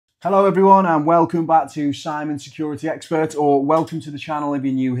Hello everyone and welcome back to Simon Security Expert, or welcome to the channel if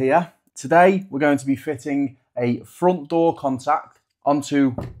you're new here. Today we're going to be fitting a front door contact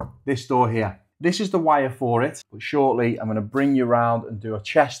onto this door here. This is the wire for it, but shortly I'm going to bring you around and do a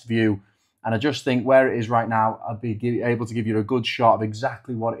chest view, and I just think where it is right now I'll be able to give you a good shot of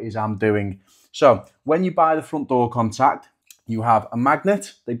exactly what it is I'm doing. So when you buy the front door contact, you have a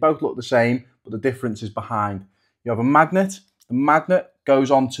magnet. They both look the same, but the difference is behind. You have a magnet. The magnet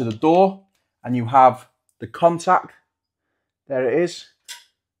goes onto the door, and you have the contact, there it is,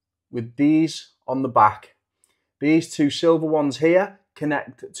 with these on the back. These two silver ones here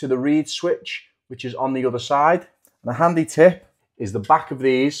connect to the reed switch, which is on the other side. And a handy tip is the back of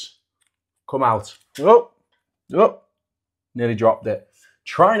these come out. Oh, nearly dropped it.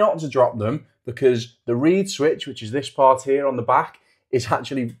 Try not to drop them, because the reed switch, which is this part here on the back, is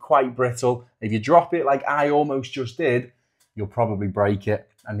actually quite brittle. If you drop it like I almost just did, you'll probably break it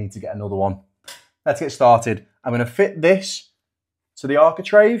and need to get another one. Let's get started. I'm going to fit this to the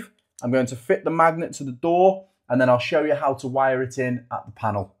architrave. I'm going to fit the magnet to the door, and then I'll show you how to wire it in at the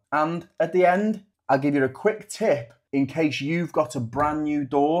panel. And at the end, I'll give you a quick tip in case you've got a brand new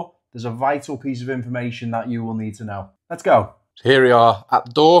door. There's a vital piece of information that you will need to know. Let's go. So here we are at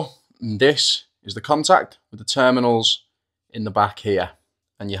the door, and this is the contact with the terminals in the back here.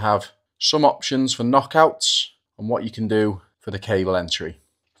 And you have some options for knockouts and what you can do for the cable entry.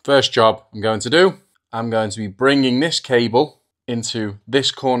 First job I'm going to do, I'm going to be bringing this cable into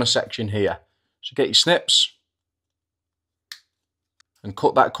this corner section here. So get your snips and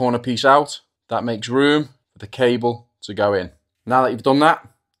cut that corner piece out. That makes room for the cable to go in. Now that you've done that,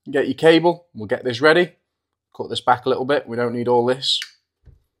 get your cable. We'll get this ready. Cut this back a little bit. We don't need all this.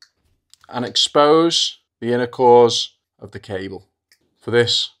 And expose the inner cores of the cable. For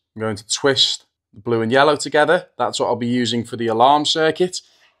this, I'm going to twist the blue and yellow together. That's what I'll be using for the alarm circuit.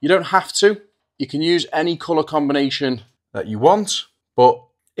 You don't have to. You can use any colour combination that you want, but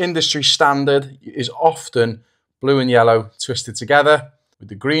industry standard is often blue and yellow twisted together with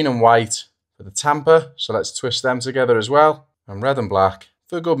the green and white for the tamper. So let's twist them together as well. And red and black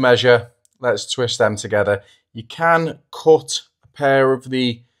for good measure. Let's twist them together. You can cut a pair of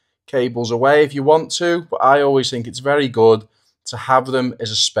the cables away if you want to, but I always think it's very good to have them as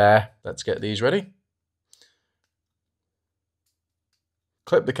a spare. Let's get these ready.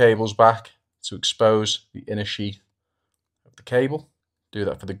 Clip the cables back to expose the inner sheath of the cable. Do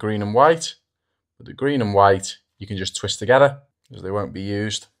that for the green and white. With the green and white, you can just twist together because they won't be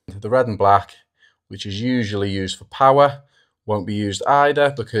used. The red and black, which is usually used for power, won't be used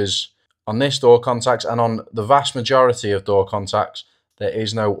either, because on this door contacts and on the vast majority of door contacts, there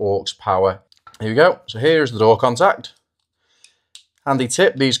is no aux power. Here we go. So here is the door contact. Handy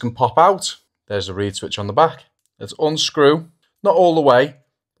tip, these can pop out. There's the reed switch on the back. Let's unscrew, not all the way,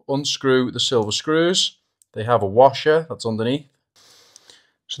 but unscrew the silver screws. They have a washer that's underneath.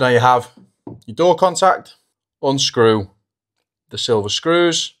 So now you have your door contact, unscrew the silver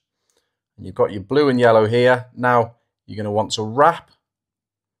screws, and you've got your blue and yellow here. Now you're going to want to wrap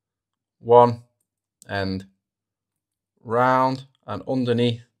one end round and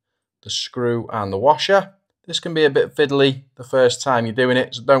underneath the screw and the washer. This can be a bit fiddly the first time you're doing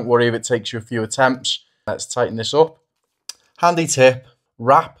it, so don't worry if it takes you a few attempts. Let's tighten this up. Handy tip,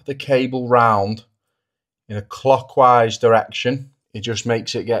 wrap the cable round in a clockwise direction. It just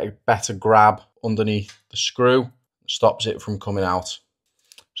makes it get a better grab underneath the screw, stops it from coming out.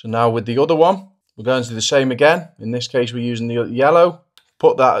 So now with the other one, we're going to do the same again. In this case, we're using the yellow.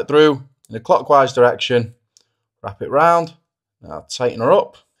 Put that through in a clockwise direction, wrap it round. Now tighten her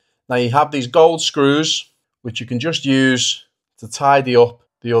up. Now you have these gold screws, which you can just use to tidy up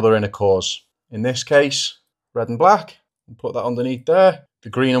the other inner cores. In this case, red and black, and put that underneath there.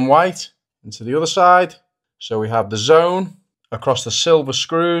 The green and white into the other side. So we have the zone across the silver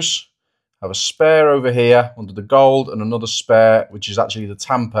screws, have a spare over here under the gold, and another spare, which is actually the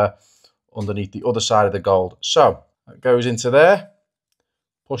tamper, underneath the other side of the gold. So that goes into there.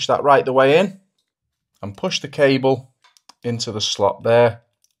 Push that right the way in, and push the cable into the slot there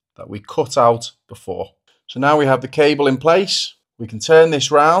that we cut out before. So now we have the cable in place. We can turn this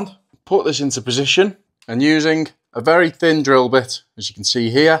round, put this into position, and using a very thin drill bit, as you can see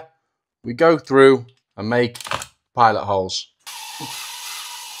here, we go through and make pilot holes.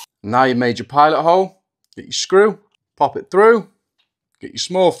 Now you've made your pilot hole, get your screw, pop it through, get your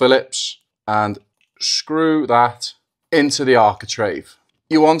small Phillips, and screw that into the architrave.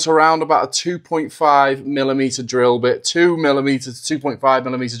 You want around about a 2.5mm drill bit, 2mm to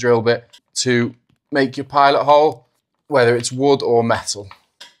 2.5mm drill bit to make your pilot hole, whether it's wood or metal.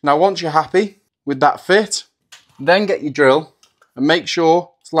 Now once you're happy with that fit, then get your drill and make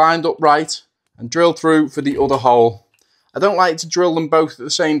sure it's lined up right, and drill through for the other hole. I don't like to drill them both at the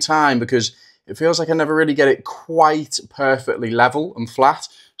same time because it feels like I never really get it quite perfectly level and flat.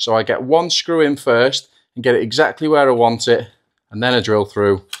 So I get one screw in first and get it exactly where I want it, and then I drill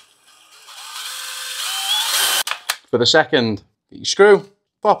through for the second. Get your screw,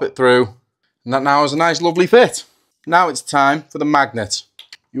 pop it through, and that now has a nice lovely fit. Now it's time for the magnet.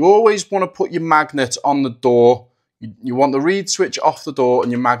 You always want to put your magnet on the door. You want the reed switch off the door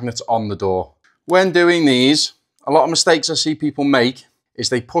and your magnet on the door. When doing these, a lot of mistakes I see people make is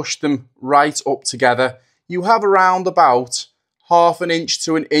they push them right up together. You have around about 1/2 inch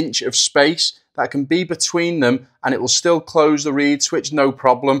to 1 inch of space that can be between them, and it will still close the reed switch, no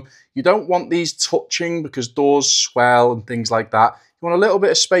problem. You don't want these touching because doors swell and things like that. You want a little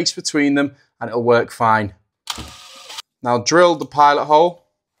bit of space between them and it'll work fine. Now drill the pilot hole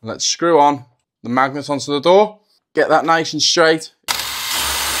and let's screw on the magnet onto the door. Get that nice and straight.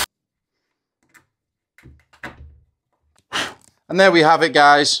 And there we have it,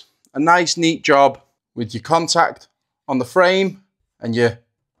 guys. A nice neat job with your contact on the frame and your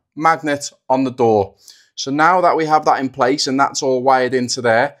magnet on the door. So now that we have that in place and that's all wired into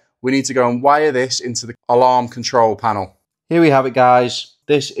there, we need to go and wire this into the alarm control panel. Here we have it, guys.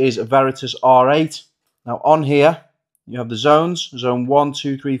 This is a Veritas R8. Now on here, you have the zones, zone 1,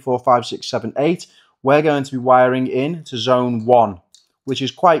 2, 3, 4, 5, 6, 7, 8. We're going to be wiring in to zone 1, which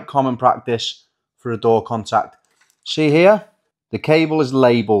is quite common practice for a door contact. See here, the cable is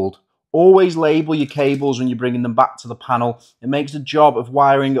labelled. Always label your cables when you're bringing them back to the panel. It makes the job of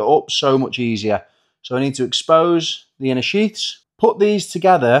wiring it up so much easier. So I need to expose the inner sheaths, put these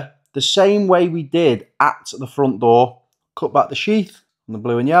together the same way we did at the front door. Cut back the sheath on the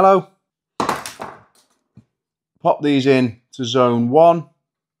blue and yellow. Pop these in to zone 1,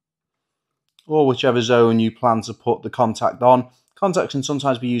 or whichever zone you plan to put the contact on. Contacts can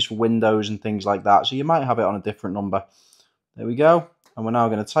sometimes be used for windows and things like that, so you might have it on a different number. There we go. And we're now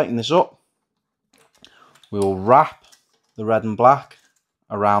going to tighten this up. We'll wrap the red and black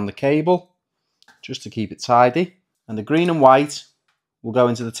around the cable just to keep it tidy. And the green and white will go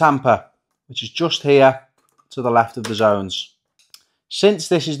into the tamper, which is just here to the left of the zones. Since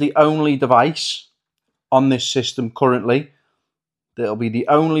this is the only device on this system currently, that'll be the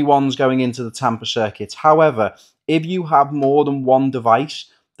only ones going into the tamper circuit. However, if you have more than one device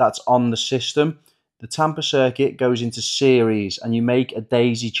that's on the system, the tamper circuit goes into series and you make a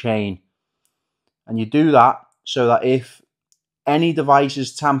daisy chain. And you do that so that if any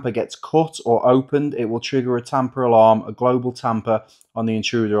device's tamper gets cut or opened, it will trigger a tamper alarm, a global tamper on the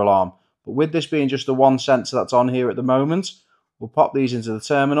intruder alarm. But with this being just the one sensor that's on here at the moment, we'll pop these into the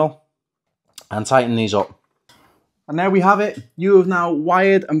terminal and tighten these up. And there we have it. You have now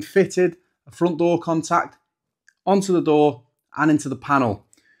wired and fitted a front door contact onto the door and into the panel.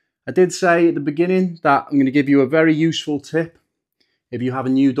 I did say at the beginning that I'm going to give you a very useful tip if you have a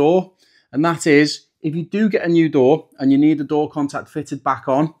new door, and that is if you do get a new door and you need the door contact fitted back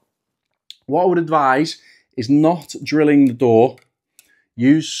on, what I would advise is not drilling the door.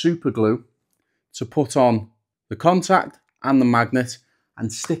 Use super glue to put on the contact and the magnet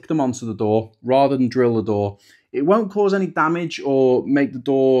and stick them onto the door rather than drill the door. It won't cause any damage or make the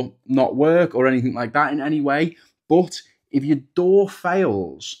door not work or anything like that in any way, but if your door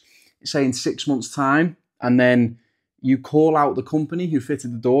fails, say in 6 months' time, and then you call out the company who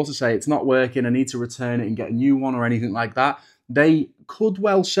fitted the door to say it's not working, I need to return it and get a new one or anything like that, they could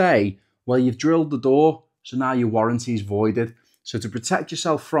well say, well, you've drilled the door, so now your warranty is voided. So to protect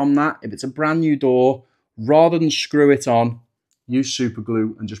yourself from that, if it's a brand new door, rather than screw it on, use super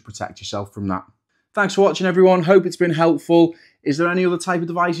glue and just protect yourself from that. Thanks for watching, everyone. Hope it's been helpful. Is there any other type of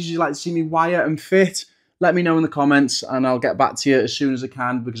devices you'd like to see me wire and fit? Let me know in the comments and I'll get back to you as soon as I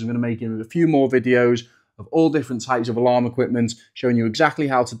can, because I'm going to make a few more videos of all different types of alarm equipment, showing you exactly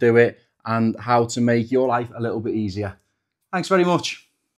how to do it and how to make your life a little bit easier. Thanks very much.